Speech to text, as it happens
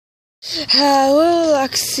How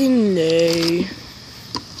relaxing day.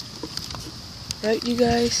 Right, you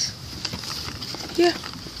guys? Yeah.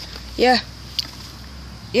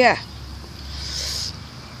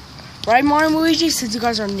 Right, Mario and Luigi, since you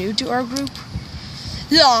guys are new to our group?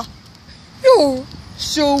 Yeah.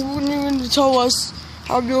 So, when you're going to tell us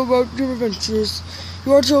how to go about your adventures,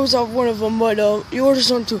 you already chose out one of them, but you already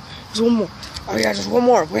want to. There's one more. Oh yeah, there's one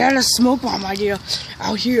more. We had a smoke bomb idea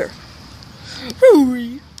out here.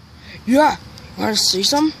 Really? Yeah. You want to see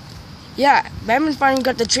some? Yeah, Batman finally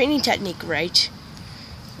got the training technique right.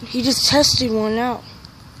 He just tested one out.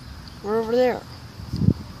 We're over there.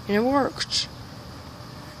 And it worked.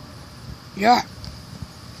 Yeah.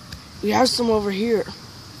 We have some over here.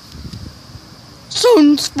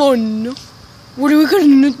 Sounds fun. What are we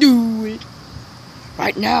gonna do it?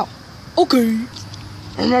 Right now. Okay.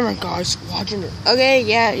 Remember, guys, watching it. Okay,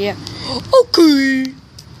 yeah. Okay.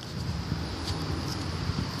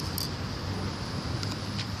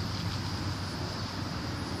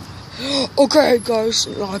 Okay, guys,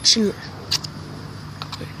 watching it.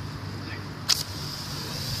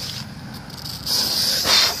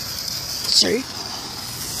 See?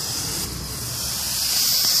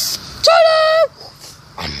 Ta-da!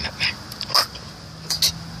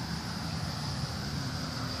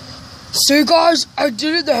 See, guys, I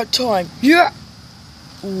did it that time. Yeah.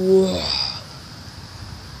 Whoa.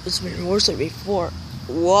 It's been worse than before.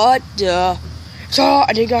 What the? So,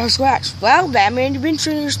 I did got a scratch. Well, Batman, you've been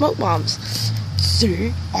training your smoke bombs.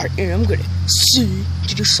 See? Alright, and I'm gonna see.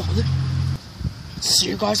 Did you saw that? See,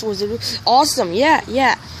 you guys, was it awesome? Yeah.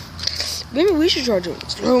 Maybe we should try doing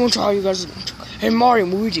this. I want to try you guys. Hey, Mario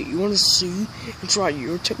and Luigi, you want to see and try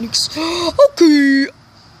your techniques? Okay.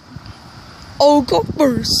 I'll go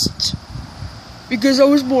first. Because I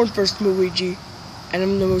was born first, Luigi. And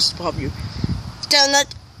I'm the most popular.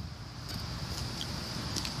 Donut.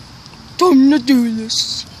 Time to do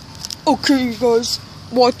this. Okay, you guys.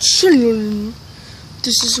 Watch and learn.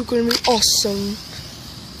 This is going to be awesome.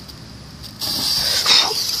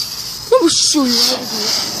 Let me show you how to do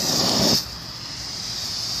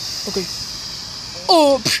it. Okay.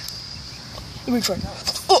 Let me try.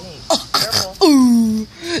 Oh,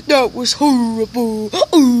 that was horrible.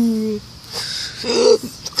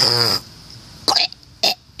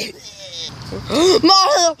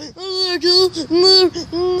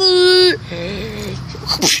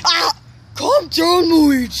 Calm down,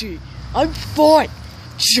 Luigi. I'm fine.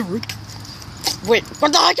 Sure. Wait,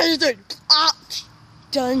 what the heck are you doing?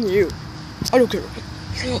 Done you. I don't care.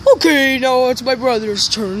 Okay, now it's my brother's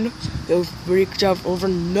turn. They'll freaked out over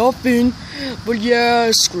nothing. But yeah,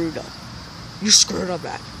 I screwed up. You screwed up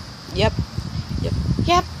that. Yep.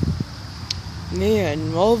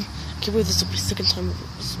 Man, well, I can't believe this will be the second time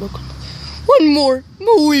I've smoke. One more.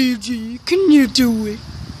 Luigi, can you do it?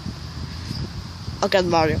 Okay,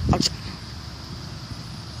 Mario, I'll try.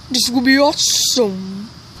 This will be awesome.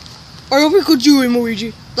 I hope we could do it,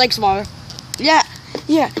 Luigi. Thanks, Mario. Yeah,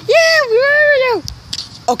 we will do.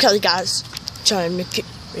 Okay, guys, time to get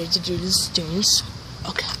ready to do this dance.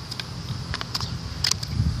 Okay.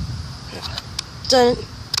 Done.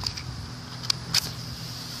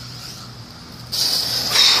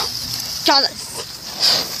 Got it.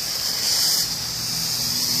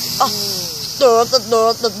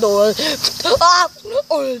 The door.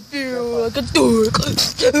 I feel like a dork.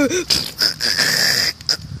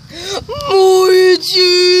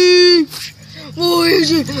 Luigi.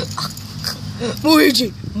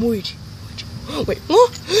 Wait,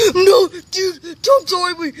 what? No, dude, don't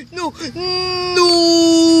tell me. No.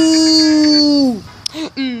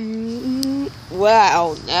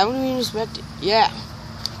 Wow, that would be unexpected. Yeah.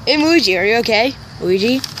 Hey, Luigi, are you okay?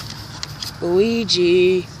 Luigi.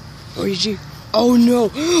 Oh no,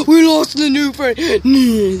 we lost the new friend.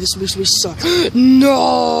 This makes me suck.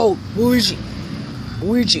 No, Luigi.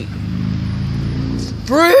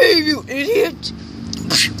 Brave, you idiot.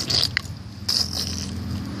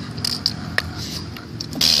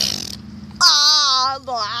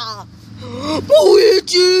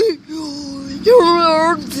 Luigi, you're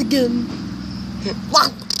hurt again.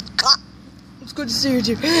 It's good to see you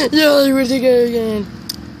too. Yeah, you're again.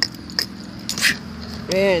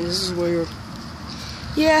 Man, this is weird.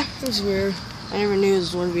 Yeah, it's weird. I never knew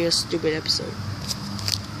this was going to be a stupid episode.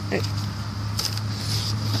 Hey.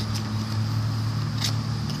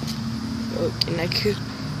 Oh, and I could.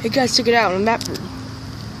 Hey guys, check it out on that room.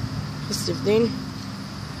 That's the thing.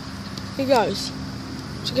 Hey guys,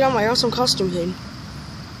 check it out my awesome costume thing.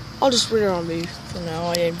 I'll just put it on me for now.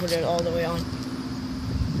 I didn't put it all the way on.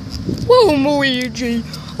 Whoa, Luigi,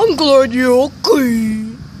 I'm glad you're okay.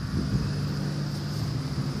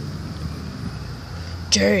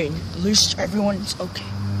 Dang, at least everyone's okay.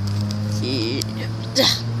 Yeah.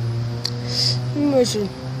 Maybe I should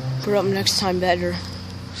put it up next time better.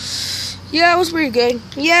 Yeah, it was pretty good.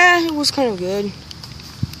 Yeah, it was kind of good.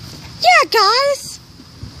 Yeah, guys!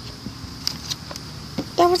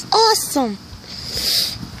 That was awesome.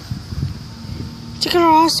 Check out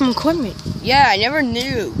our awesome equipment. Yeah, I never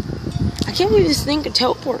knew. I can't believe this thing could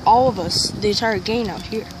teleport all of us, the entire game out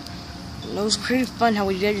here. And it was pretty fun how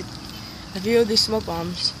we did it. A few of these smoke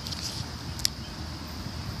bombs.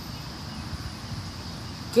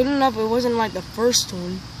 Good enough it wasn't like the first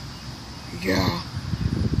one. Yeah.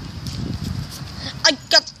 I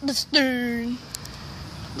got the stain.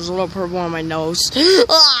 There's a little purple on my nose.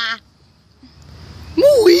 Ah!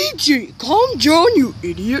 Luigi, calm down, you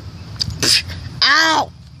idiot. Ow!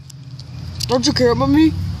 Don't you care about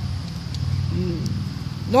me?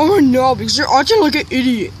 No, no, because you're acting like an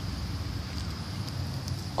idiot.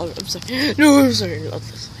 Oh, I'm sorry. No, I'm sorry.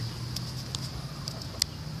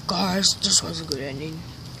 Guys, this was a good ending.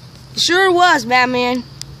 It sure was, Batman.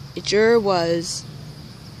 It sure was.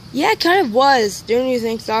 Yeah, it kind of was. Don't you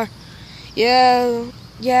think, Star? Yeah,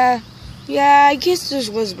 I guess this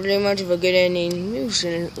was pretty much of a good ending. Maybe we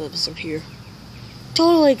should end the episode here.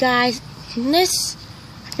 Totally, guys. This,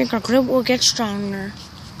 I think our group will get stronger.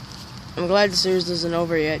 I'm glad the series isn't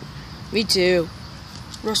over yet. Me too.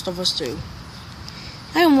 The rest of us too.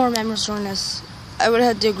 I have more memories on this. I would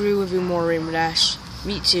have to agree with you more, Rainbow Dash.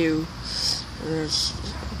 Me too.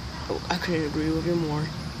 I couldn't agree with you more.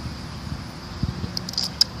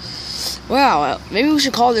 Wow, maybe we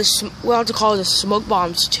should call this. We'll have to call this Smoke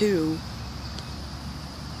Bombs 2.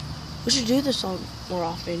 We should do this more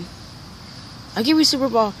often. I give you Super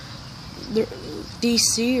Bowl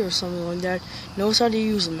DC or something like that. Knows how to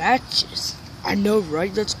use matches. I know,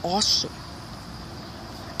 right? That's awesome.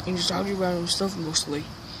 And just talking random stuff mostly.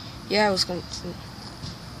 Yeah, it was kind of.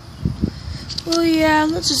 Well, yeah,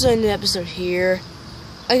 let's just end the episode here.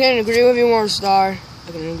 I can agree with you more, Star.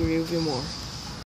 I can agree with you more.